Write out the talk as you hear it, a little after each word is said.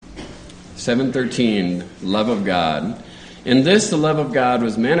7:13, love of God. In this the love of God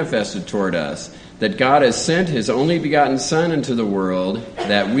was manifested toward us, that God has sent his only begotten Son into the world,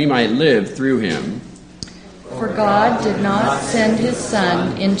 that we might live through him. For God did not send his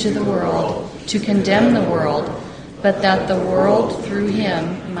Son into the world to condemn the world, but that the world through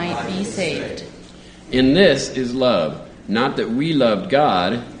him might be saved. In this is love, not that we loved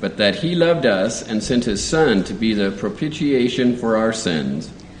God, but that he loved us and sent his Son to be the propitiation for our sins.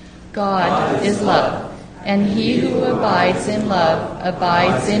 God is love, and he who abides in love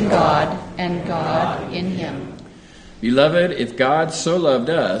abides in God, and God in him. Beloved, if God so loved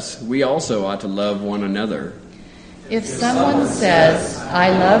us, we also ought to love one another. If someone says, I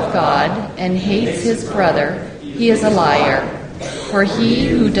love God, and hates his brother, he is a liar. For he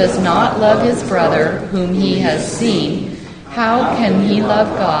who does not love his brother whom he has seen, how can he love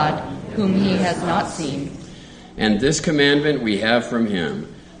God whom he has not seen? And this commandment we have from him,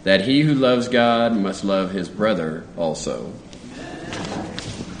 that he who loves God must love his brother also.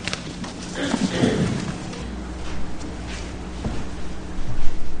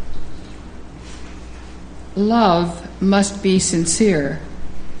 Love must be sincere.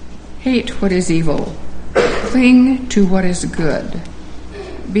 Hate what is evil. Cling to what is good.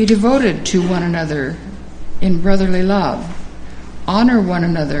 Be devoted to one another in brotherly love. Honor one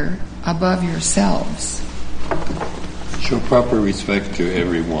another above yourselves. Show proper respect to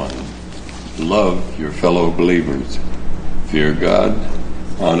everyone. Love your fellow believers. Fear God.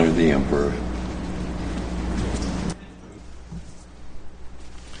 Honor the emperor.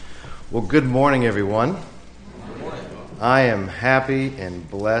 Well, good morning, everyone. I am happy and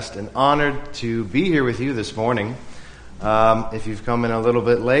blessed and honored to be here with you this morning. If you've come in a little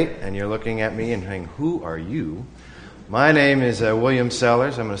bit late and you're looking at me and saying, who are you? My name is William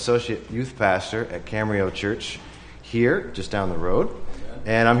Sellers. I'm an associate youth pastor at Camarillo Church here, just down the road.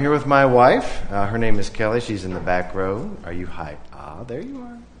 And I'm here with my wife. Her name is Kelly. She's in the back row. Are you high? Ah, there you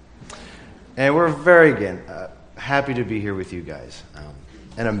are. And we're very, again, happy to be here with you guys.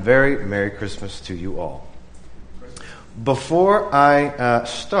 And a very Merry Christmas to you all. Before I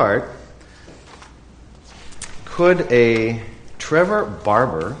start, could a Trevor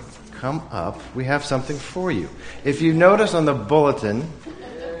Barber come up? We have something for you. If you notice on the bulletin,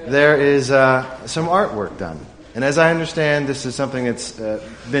 there is some artwork done. And as I understand, this is something that's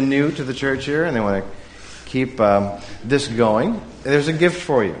been new to the church here, and they want to keep this going. There's a gift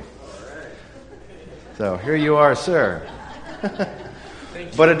for you. So here you are, sir.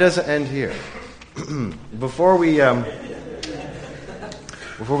 But it doesn't end here. Before we go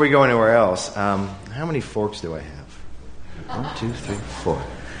anywhere else, how many forks do I have? 1, 2, 3, 4.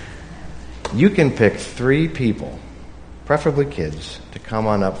 You can pick 3 people, preferably kids, to come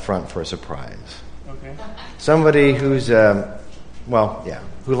on up front for a surprise. Okay. Somebody who's, who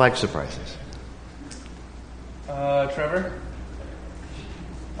likes surprises. Trevor.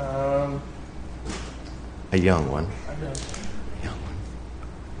 A young one.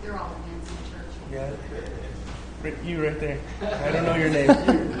 They're all hands in church. Yeah. You right there. I don't know your name.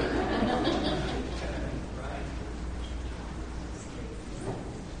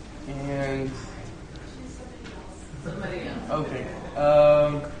 And somebody else. Okay.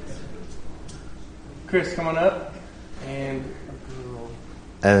 Chris, come on up. And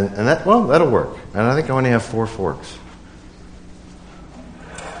that'll work. And I think I only have 4 forks.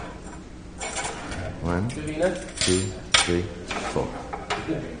 1, 2, 3, 4.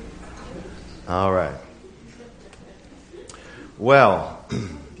 All right. Well,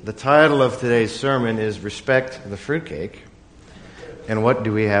 the title of today's sermon is Respect the Fruitcake. And what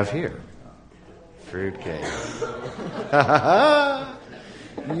do we have here? Fruitcake.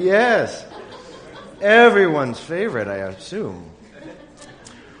 Yes. Everyone's favorite, I assume.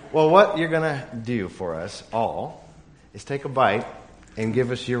 Well, what you're going to do for us all is take a bite and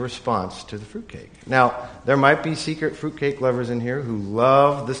give us your response to the fruitcake. Now, there might be secret fruitcake lovers in here who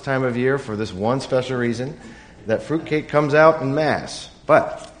love this time of year for this one special reason, that fruitcake comes out en masse.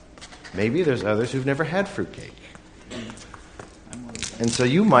 But maybe there's others who've never had fruitcake. And so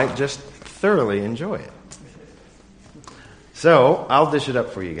you might just thoroughly enjoy it. So, I'll dish it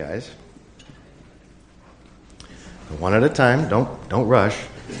up for you guys. One at a time. Don't rush.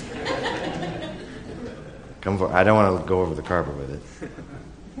 Come for. I don't want to go over the carpet with it.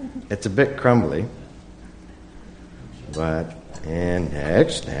 It's a bit crumbly. And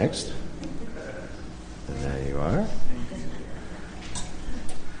next. And there you are.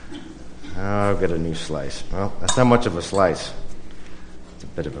 Oh, I've got a new slice. Well, that's not much of a slice. It's a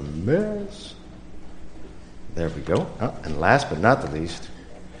bit of a mess. There we go. Oh, and last but not the least,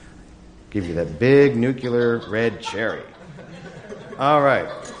 give you that big nuclear red cherry. All right.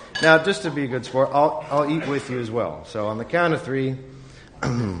 Now, just to be a good sport, I'll eat with you as well. So on the count of 3,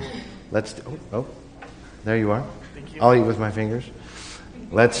 there you are. Thank you. I'll eat with my fingers.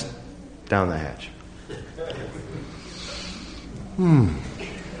 Let's down the hatch.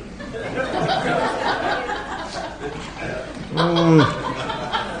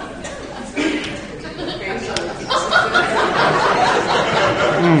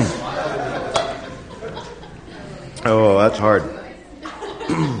 Oh, that's hard.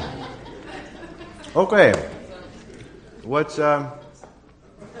 Okay. What's your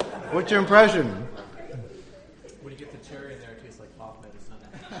impression? When you get the cherry in there, it tastes like cough medicine.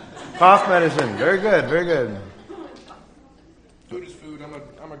 Cough medicine. Very good. Very good. Food is food.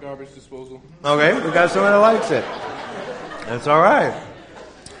 I'm a garbage disposal. Okay, we got someone that likes it. That's all right.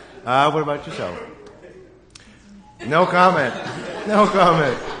 What about yourself? No comment. No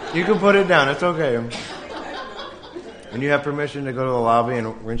comment. You can put it down. It's okay. And you have permission to go to the lobby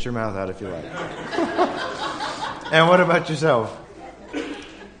and rinse your mouth out if you like. And what about yourself? Did you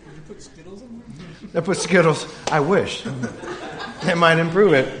put Skittles in I there? put Skittles. I wish. It might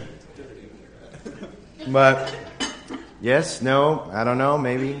improve it. But yes, no, I don't know,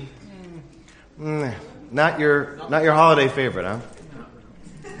 maybe. Not your holiday favorite, huh?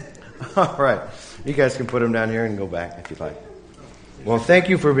 All right. You guys can put them down here and go back if you'd like. Well, thank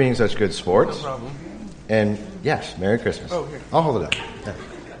you for being such good sports. No problem. And yes, Merry Christmas. Oh, here. I'll hold it up. Yeah.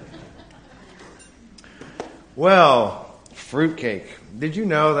 Well, fruitcake. Did you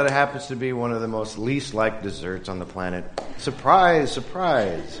know that it happens to be one of the most least liked desserts on the planet? Surprise,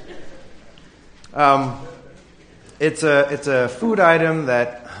 surprise. It's a food item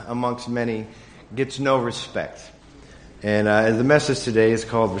that, amongst many, gets no respect. And the message today is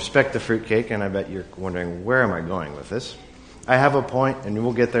called Respect the Fruitcake, and I bet you're wondering, where am I going with this? I have a point, and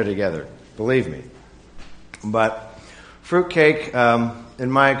we'll get there together. Believe me. But fruitcake, in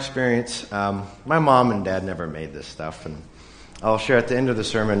my experience, my mom and dad never made this stuff, and I'll share at the end of the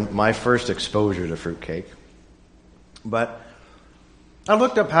sermon my first exposure to fruitcake. But I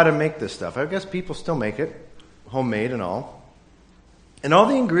looked up how to make this stuff. I guess people still make it, homemade and all. And all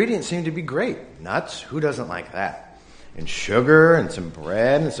the ingredients seem to be great. Nuts, who doesn't like that? And sugar and some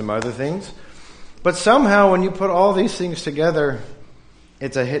bread and some other things. But somehow when you put all these things together,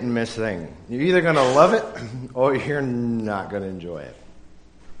 it's a hit and miss thing. You're either going to love it or you're not going to enjoy it.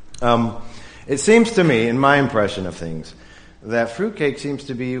 It seems to me, in my impression of things, that fruitcake seems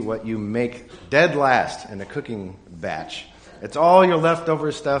to be what you make dead last in a cooking batch. It's all your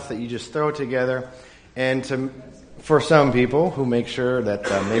leftover stuff that you just throw together. And for some people who make sure that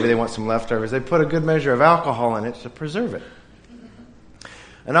maybe they want some leftovers, they put a good measure of alcohol in it to preserve it.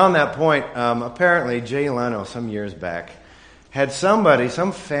 And on that point, apparently Jay Leno, some years back, had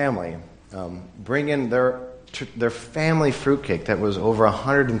some family, bring in their family fruitcake that was over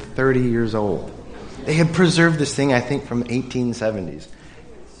 130 years old. They had preserved this thing, I think, from the 1870s.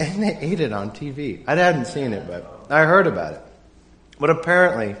 And they ate it on TV. I hadn't seen it, but I heard about it. But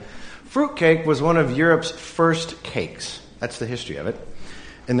apparently, fruitcake was one of Europe's first cakes. That's the history of it.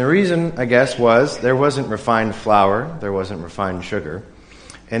 And the reason, I guess, was there wasn't refined flour, there wasn't refined sugar,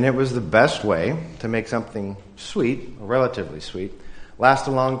 and it was the best way to make something sweet, or relatively sweet, last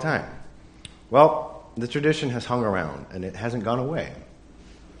a long time. Well, the tradition has hung around, and it hasn't gone away.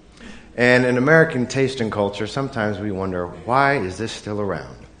 And in American taste and culture, sometimes we wonder, why is this still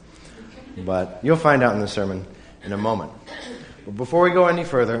around? But you'll find out in the sermon in a moment. But before we go any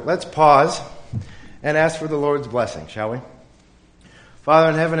further, let's pause and ask for the Lord's blessing, shall we?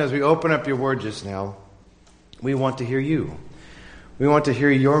 Father in heaven, as we open up your word just now, we want to hear you. We want to hear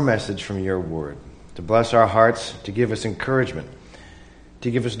your message from your word, to bless our hearts, to give us encouragement,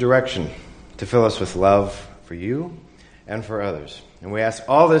 to give us direction, to fill us with love for you and for others. And we ask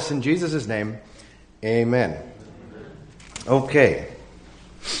all this in Jesus' name. Amen. Okay.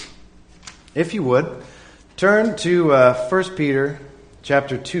 If you would, turn to 1 Peter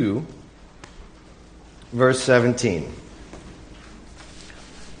chapter 2, verse 17.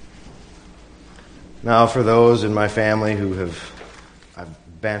 Now, for those in my family who I've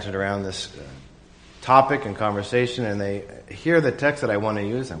bantered around this topic and conversation, and they hear the text that I want to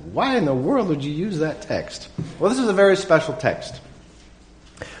use, and why in the world would you use that text? Well, this is a very special text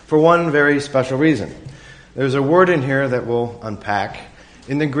for one very special reason. There's a word in here that we'll unpack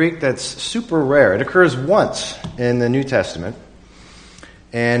in the Greek that's super rare. It occurs once in the New Testament,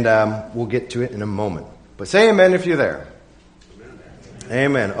 and we'll get to it in a moment. But say amen if you're there.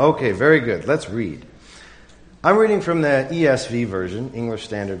 Amen. Okay, very good. Let's read. I'm reading from the ESV version, English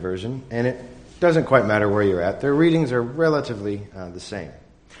Standard Version, and it doesn't quite matter where you're at. Their readings are relatively the same.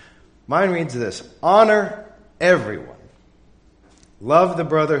 Mine reads this: honor everyone, love the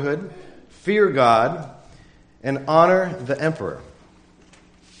brotherhood, fear God, and honor the emperor.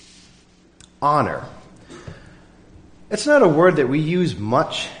 Honor. It's not a word that we use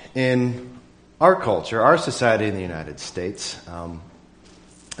much in our culture, our society in the United States.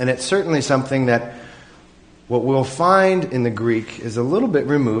 And it's certainly something that what we'll find in the Greek is a little bit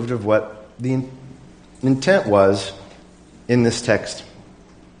removed of what the intent was in this text.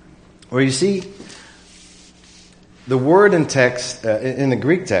 Where you see, the word in the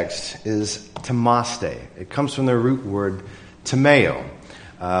Greek text is temaste. It comes from the root word timeo.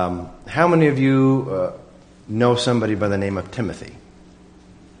 How many of you know somebody by the name of Timothy?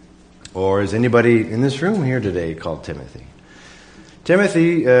 Or is anybody in this room here today called Timothy?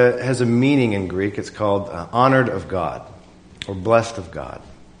 Timothy has a meaning in Greek. It's called honored of God or blessed of God.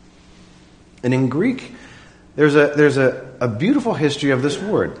 And in Greek, there's a beautiful history of this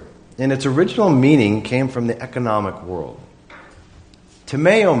word. And its original meaning came from the economic world.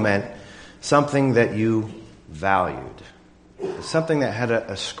 Timeo meant something that you valued. Something that had an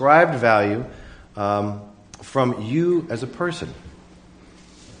ascribed value from you as a person.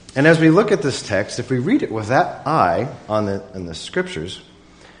 And as we look at this text, if we read it with that eye in the scriptures,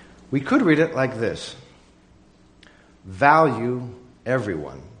 we could read it like this. Value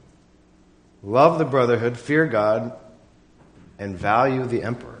everyone. Love the brotherhood, fear God, and value the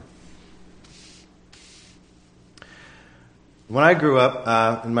emperor. When I grew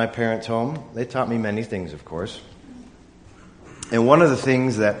up in my parents' home, they taught me many things, of course. And one of the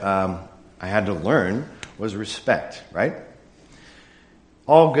things that I had to learn was respect, right?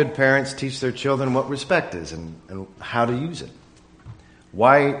 All good parents teach their children what respect is and how to use it.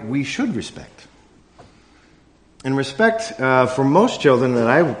 Why we should respect. And respect, for most children, that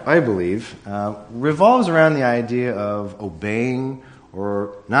I believe, revolves around the idea of obeying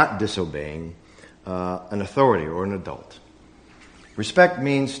or not disobeying an authority or an adult. Respect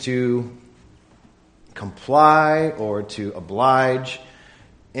means to comply or to oblige.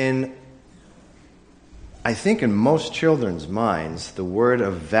 And I think in most children's minds, the word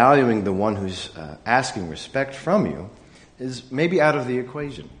of valuing the one who's asking respect from you is maybe out of the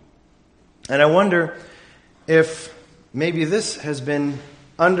equation. And I wonder if maybe this has been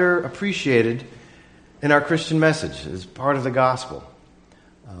underappreciated in our Christian message as part of the gospel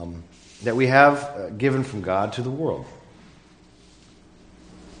that we have given from God to the world.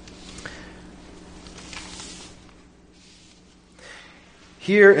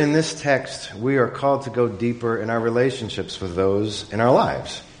 Here in this text, we are called to go deeper in our relationships with those in our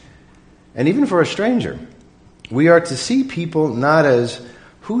lives. And even for a stranger, we are to see people not as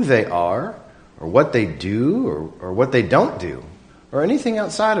who they are, or what they do, or what they don't do, or anything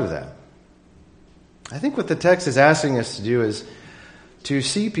outside of that. I think what the text is asking us to do is to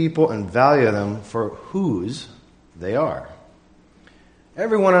see people and value them for whose they are.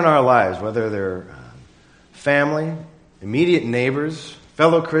 Everyone in our lives, whether they're family, immediate neighbors,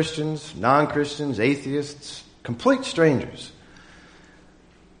 fellow Christians, non-Christians, atheists, complete strangers.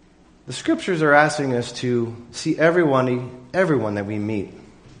 The scriptures are asking us to see everyone that we meet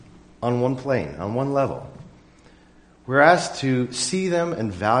on one plane, on one level. We're asked to see them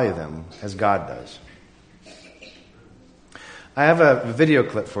and value them as God does. I have a video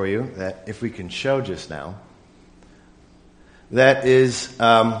clip for you that, if we can show just now, that is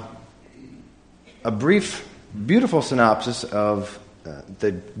a brief, beautiful synopsis of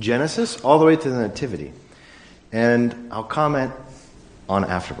the Genesis all the way to the Nativity. And I'll comment on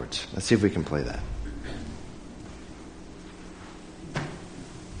afterwards. Let's see if we can play that.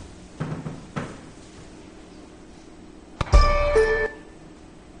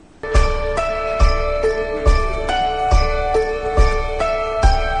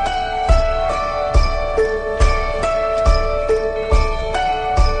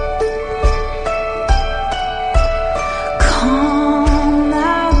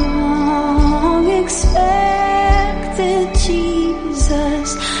 Expected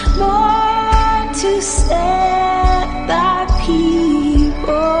Jesus, more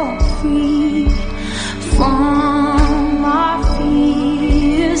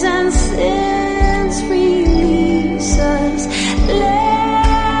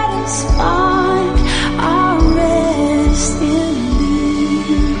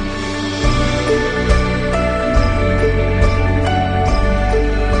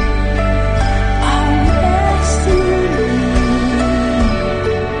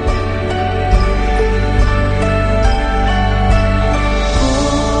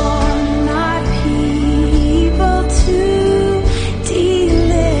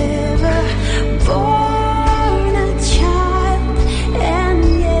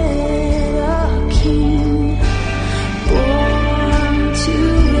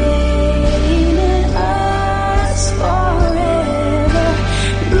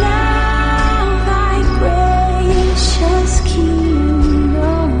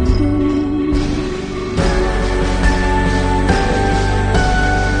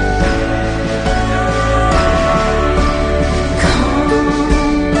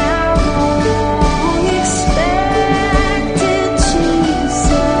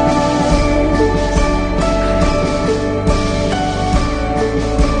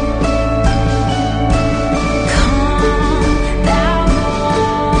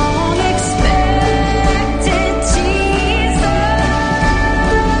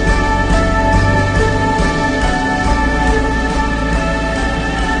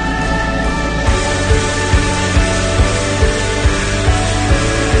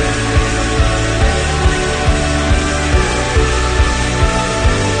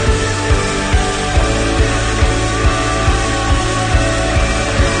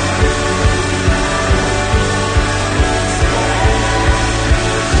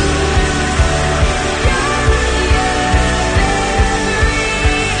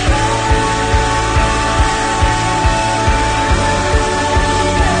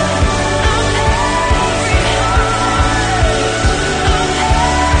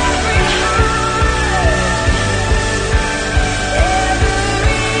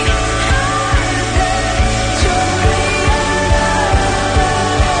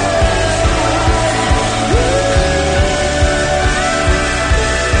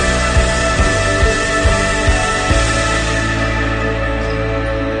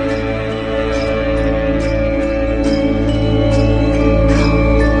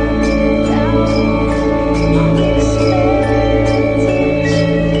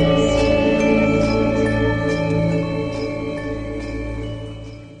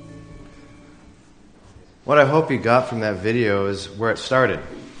you got from that video is where it started.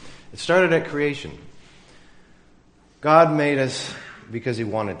 It started at creation. God made us because He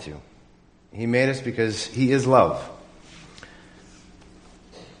wanted to. He made us because He is love.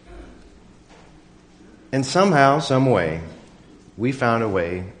 And somehow, some way, we found a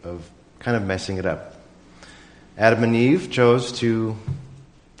way of kind of messing it up. Adam and Eve chose to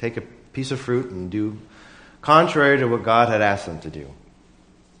take a piece of fruit and do contrary to what God had asked them to do.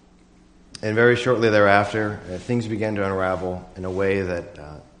 And very shortly thereafter, things began to unravel in a way that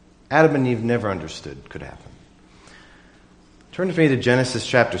Adam and Eve never understood could happen. Turn with me to Genesis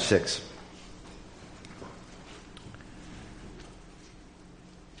chapter 6.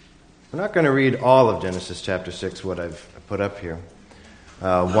 We're not going to read all of Genesis chapter 6, what I've put up here,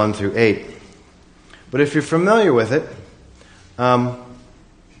 1 through 8. But if you're familiar with it,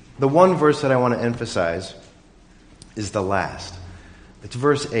 the one verse that I want to emphasize is the last. It's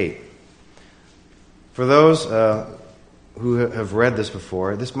verse 8. For those who have read this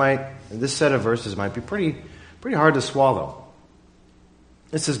before, this set of verses might be pretty hard to swallow.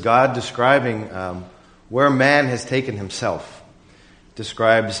 This is God describing where man has taken himself.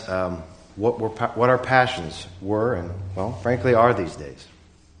 Describes what our passions were and, well, frankly, are these days.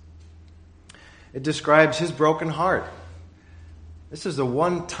 It describes His broken heart. This is the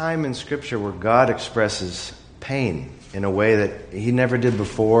one time in Scripture where God expresses pain in a way that He never did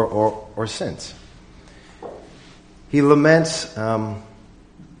before or since. He laments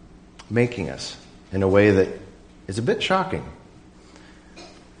making us in a way that is a bit shocking.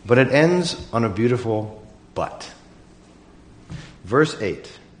 But it ends on a beautiful but. Verse 8,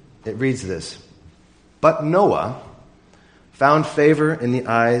 it reads this: But Noah found favor in the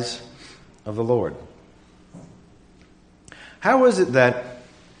eyes of the Lord. How is it that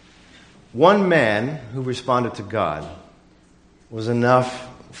one man who responded to God was enough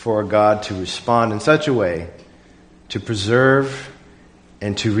for God to respond in such a way to preserve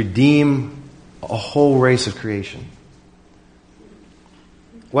and to redeem a whole race of creation?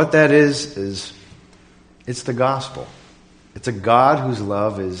 What that is it's the gospel. It's a God whose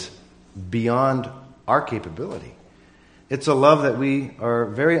love is beyond our capability. It's a love that we are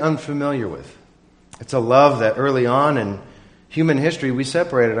very unfamiliar with. It's a love that early on in human history we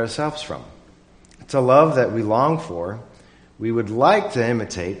separated ourselves from. It's a love that we long for, we would like to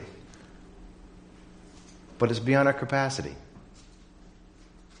imitate, but it's beyond our capacity.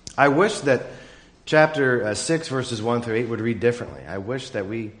 I wish that chapter 6, verses 1 through 8 would read differently. I wish that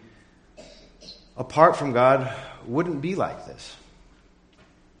we, apart from God, wouldn't be like this.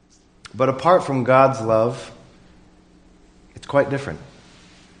 But apart from God's love, it's quite different.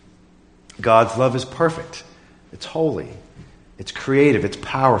 God's love is perfect. It's holy. It's creative. It's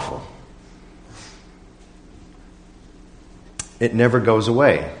powerful. It never goes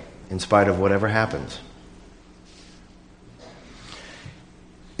away in spite of whatever happens.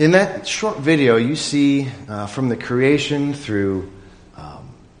 In that short video, you see from the creation through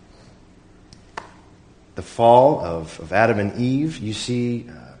the fall of Adam and Eve, you see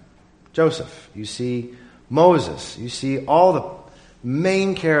Joseph, you see Moses, you see all the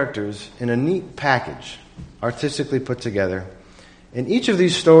main characters in a neat package, artistically put together. In each of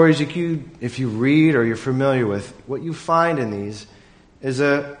these stories, if you read or you're familiar with, what you find in these is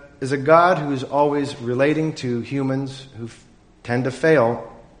a God who is always relating to humans who tend to fail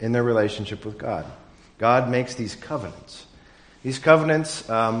in their relationship with God. God makes these covenants. These covenants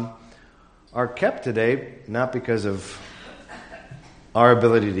are kept today not because of our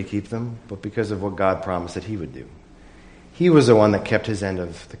ability to keep them, but because of what God promised that He would do. He was the one that kept His end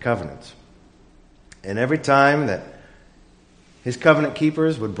of the covenants. And every time that His covenant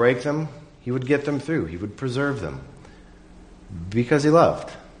keepers would break them, He would get them through. He would preserve them. Because He loved.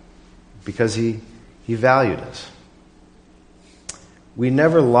 Because He valued us. We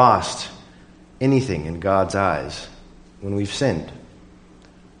never lost anything in God's eyes when we've sinned.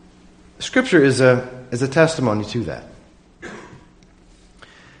 Scripture is a testimony to that.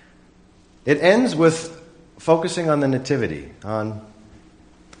 It ends with focusing on the nativity, on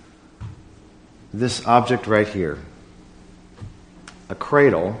this object right here. A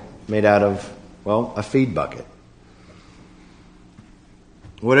cradle made out of, well, a feed bucket.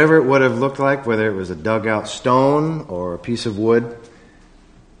 Whatever it would have looked like, whether it was a dugout stone or a piece of wood,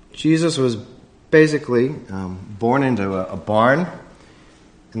 Jesus was basically born into a barn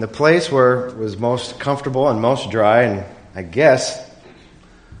in the place where it was most comfortable and most dry and, I guess,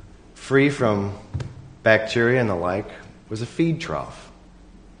 free from bacteria and the like, was a feed trough.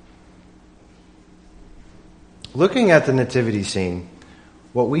 Looking at the nativity scene,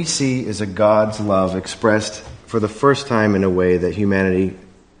 what we see is a God's love expressed for the first time in a way that humanity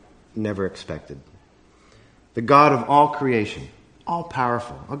never expected. the God of all creation, all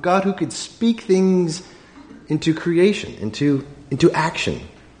powerful, a God who could speak things into creation, into action,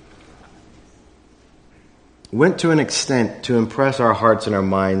 went to an extent to impress our hearts and our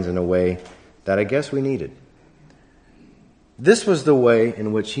minds in a way that I guess we needed. This was the way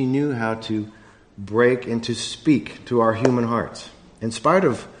in which he knew how to break and to speak to our human hearts, in spite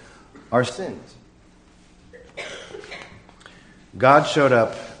of our sins. God showed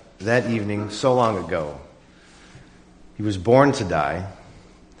up that evening so long ago. He was born to die,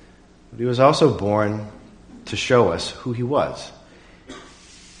 but he was also born to show us who he was.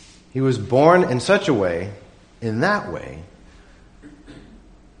 He was born in such a way, in that way,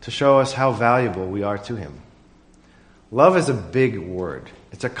 to show us how valuable we are to him. Love is a big word.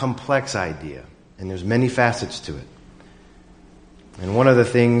 It's a complex idea, and there's many facets to it. And one of the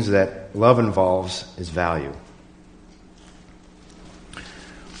things that love involves is value.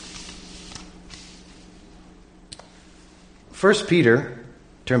 First Peter,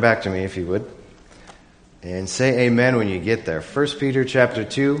 turn back to me if you would, and say amen when you get there. 1 Peter chapter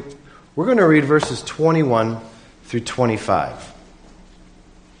 2, we're going to read verses 21 through 25.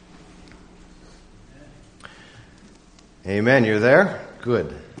 Amen, you're there?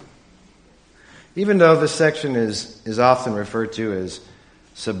 Good. Even though this section is often referred to as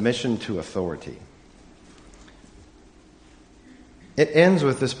submission to authority, it ends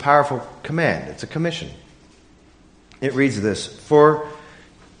with this powerful command. It's a commission. It reads this: "For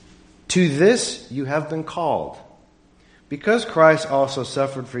to this you have been called, because Christ also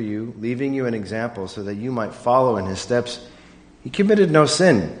suffered for you, leaving you an example so that you might follow in his steps. He committed no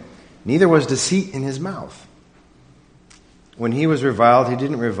sin, neither was deceit in his mouth. When he was reviled, he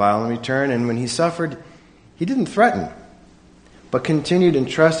didn't revile in return, and when he suffered, he didn't threaten, but continued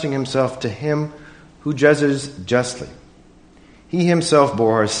entrusting himself to him who judges justly. He himself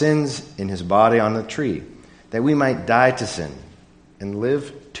bore our sins in his body on the tree, that we might die to sin and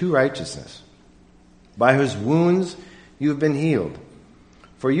live to righteousness. By whose wounds you have been healed.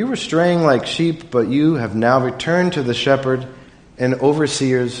 For you were straying like sheep, but you have now returned to the shepherd and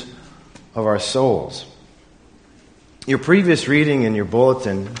overseers of our souls." Your previous reading in your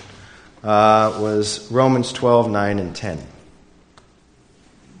bulletin was Romans 12, 9, and 10.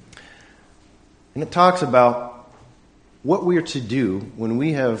 And it talks about what we are to do when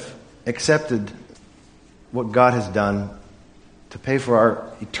we have accepted what God has done to pay for our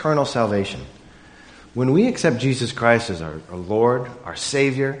eternal salvation. When we accept Jesus Christ as our Lord, our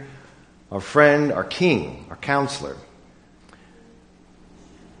Savior, our friend, our King, our counselor,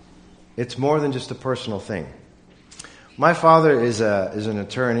 it's more than just a personal thing. My father is an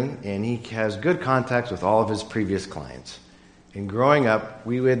attorney, and he has good contacts with all of his previous clients. And growing up,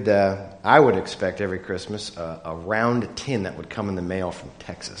 I would expect every Christmas a round tin that would come in the mail from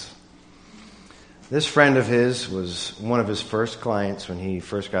Texas. This friend of his was one of his first clients when he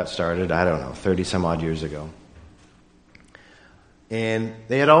first got started, 30 some odd years ago. And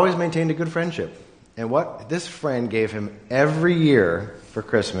they had always maintained a good friendship. And what this friend gave him every year for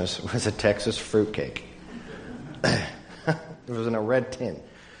Christmas was a Texas fruitcake. It was in a red tin.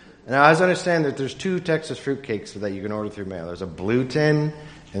 Now, as I understand that there's two Texas fruitcakes that you can order through mail. There's a blue tin,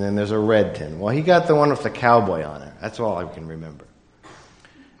 and then there's a red tin. Well, he got the one with the cowboy on it. That's all I can remember.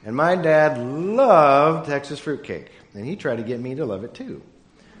 And my dad loved Texas fruitcake, and he tried to get me to love it too.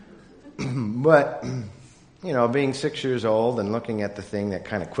 But, being 6 years old and looking at the thing that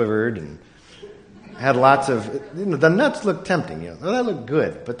kind of quivered and had lots of, the nuts looked tempting, that looked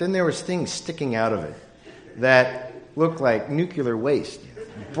good. But then there was things sticking out of it that looked like nuclear waste.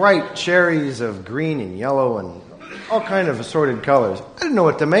 Bright cherries of green and yellow and all kind of assorted colors. I didn't know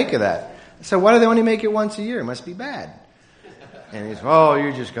what to make of that. I said, why do they only make it once a year? It must be bad. And he said, oh,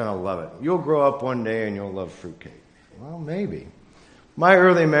 you're just going to love it. You'll grow up one day and you'll love fruitcake. Well, maybe. My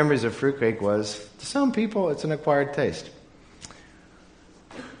early memories of fruitcake was, to some people, it's an acquired taste.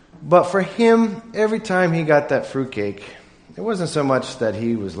 But for him, every time he got that fruitcake, it wasn't so much that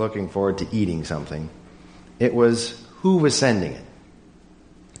he was looking forward to eating something. It was who was sending it.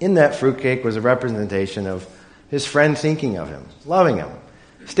 In that fruitcake was a representation of his friend thinking of him, loving him,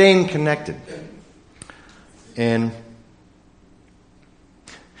 staying connected. And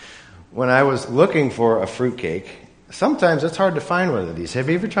when I was looking for a fruitcake, sometimes it's hard to find one of these. Have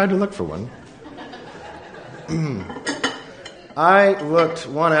you ever tried to look for one? I looked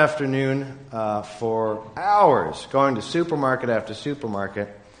one afternoon for hours, going to supermarket after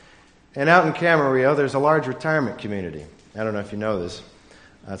supermarket. And out in Camarillo, there's a large retirement community. I don't know if you know this.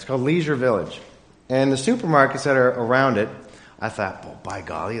 It's called Leisure Village. And the supermarkets that are around it, I thought, well, by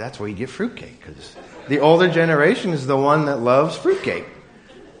golly, that's where you get fruitcake, because the older generation is the one that loves fruitcake.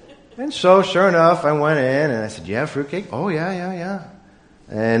 And so, sure enough, I went in and I said, "You have fruitcake?" "Oh, yeah.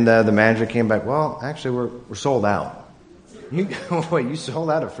 And the manager came back, "Well, actually, we're sold out." Wait, you sold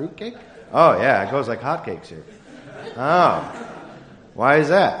out of fruitcake? "Oh, yeah, it goes like hotcakes here." "Oh, why is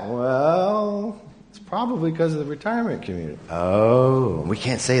that?" "Well, it's probably because of the retirement community." "Oh, we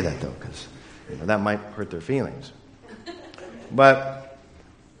can't say that, though, because that might hurt their feelings." But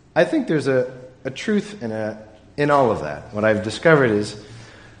I think there's a truth in all of that. What I've discovered is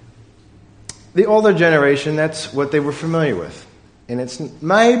the older generation, that's what they were familiar with. And it's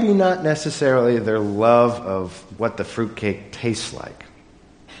maybe not necessarily their love of what the fruitcake tastes like.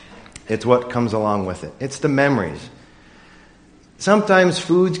 It's what comes along with it. It's the memories. Sometimes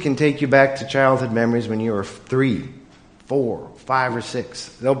foods can take you back to childhood memories when you were 3, 4, 5, or 6.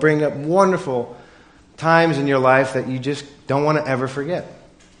 They'll bring up wonderful times in your life that you just don't want to ever forget.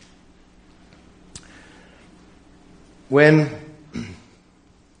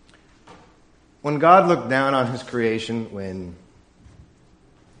 When God looked down on his creation, when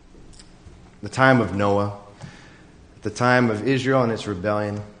the time of Noah, the time of Israel and its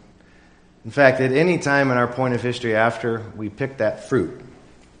rebellion, in fact, at any time in our point of history after we pick that fruit,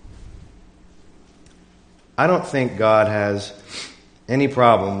 I don't think God has any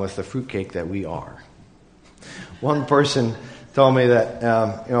problem with the fruitcake that we are. One person told me that,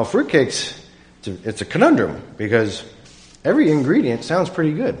 fruitcakes, it's a conundrum because every ingredient sounds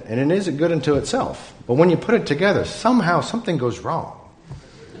pretty good, and it isn't good unto itself. But when you put it together, somehow something goes wrong.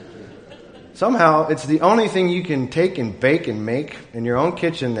 Somehow it's the only thing you can take and bake and make in your own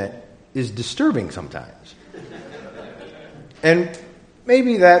kitchen that is disturbing sometimes. And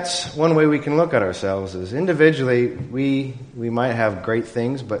maybe that's one way we can look at ourselves, is individually we might have great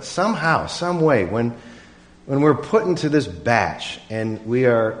things, but somehow, some way, when we're put into this batch and we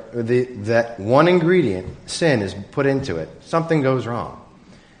are that one ingredient, sin, is put into it, something goes wrong.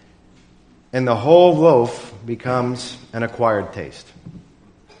 And the whole loaf becomes an acquired taste.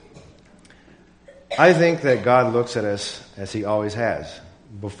 I think that God looks at us as he always has.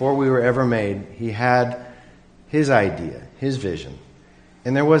 Before we were ever made, he had his idea, his vision.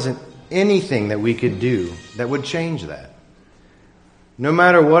 And there wasn't anything that we could do that would change that. No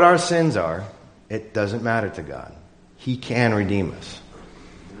matter what our sins are, it doesn't matter to God. He can redeem us.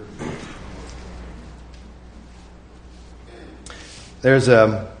 There's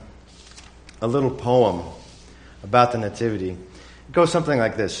a little poem about the Nativity. It goes something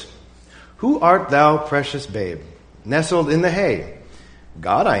like this. "Who art thou, precious babe, nestled in the hay?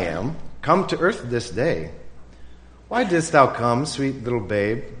 God I am, come to earth this day. Why didst thou come, sweet little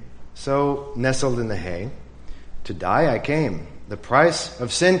babe, so nestled in the hay? To die I came, the price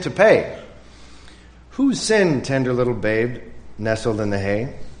of sin to pay. Whose sin, tender little babe, nestled in the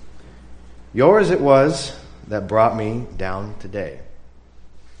hay? Yours it was that brought me down today."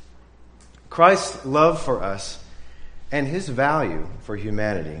 Christ's love for us and his value for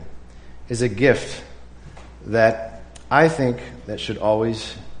humanity is a gift that I think that should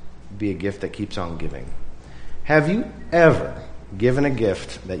always be a gift that keeps on giving. Have you ever given a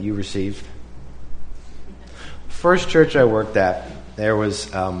gift that you received? First church I worked at, there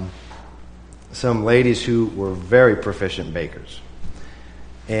was some ladies who were very proficient bakers.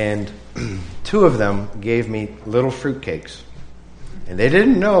 And 2 of them gave me little fruitcakes. And they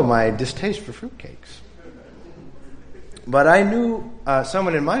didn't know my distaste for fruitcakes. But I knew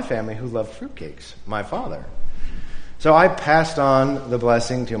someone in my family who loved fruitcakes, my father. So I passed on the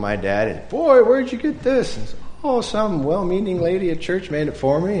blessing to my dad. And, "Boy, where'd you get this?" And, "Oh, some well-meaning lady at church made it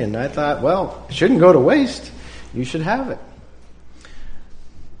for me." And I thought, well, it shouldn't go to waste. You should have it.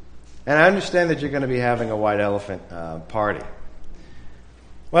 And I understand that you're going to be having a white elephant party.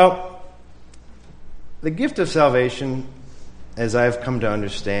 Well, the gift of salvation, as I've come to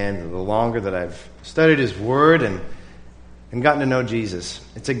understand, the longer that I've studied his word and gotten to know Jesus,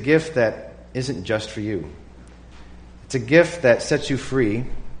 it's a gift that isn't just for you. It's a gift that sets you free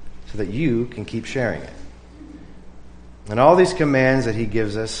so that you can keep sharing it. And all these commands that he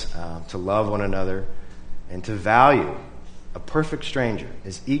gives us to love one another and to value a perfect stranger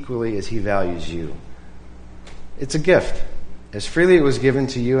as equally as he values you. It's a gift. As freely it was given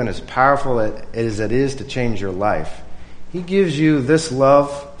to you and as powerful as it is to change your life, he gives you this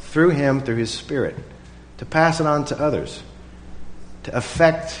love through him, through his Spirit, to pass it on to others, to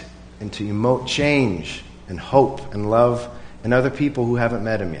affect and to emote change and hope and love in other people who haven't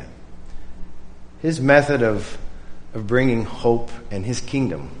met him yet. His method of bringing hope and his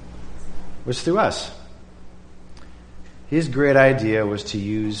kingdom was through us. His great idea was to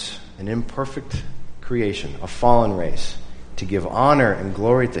use an imperfect creation, a fallen race, to give honor and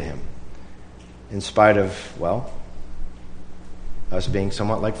glory to him in spite of, well, us being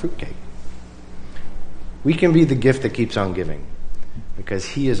somewhat like fruitcake. We can be the gift that keeps on giving because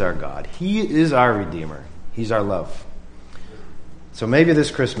He is our God. He is our Redeemer. He's our love. So maybe this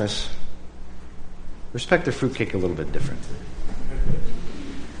Christmas, respect the fruitcake a little bit different.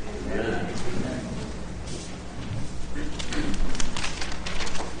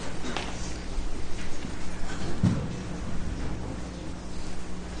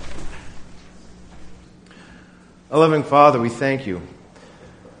 Our loving Father, we thank you.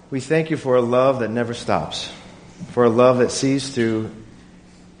 We thank you for a love that never stops, for a love that sees through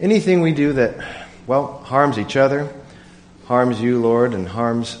anything we do that, harms each other, harms you, Lord, and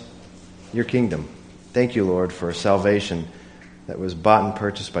harms your kingdom. Thank you, Lord, for salvation that was bought and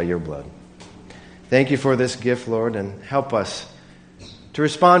purchased by your blood. Thank you for this gift, Lord, and help us to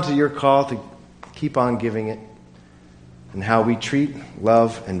respond to your call to keep on giving it and how we treat,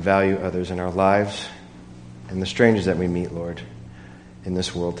 love, and value others in our lives and the strangers that we meet, Lord, in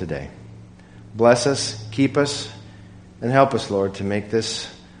this world today. Bless us, keep us, and help us, Lord, to make this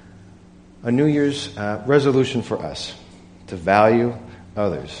a New Year's resolution for us, to value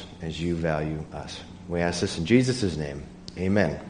others as you value us. We ask this in Jesus' name. Amen.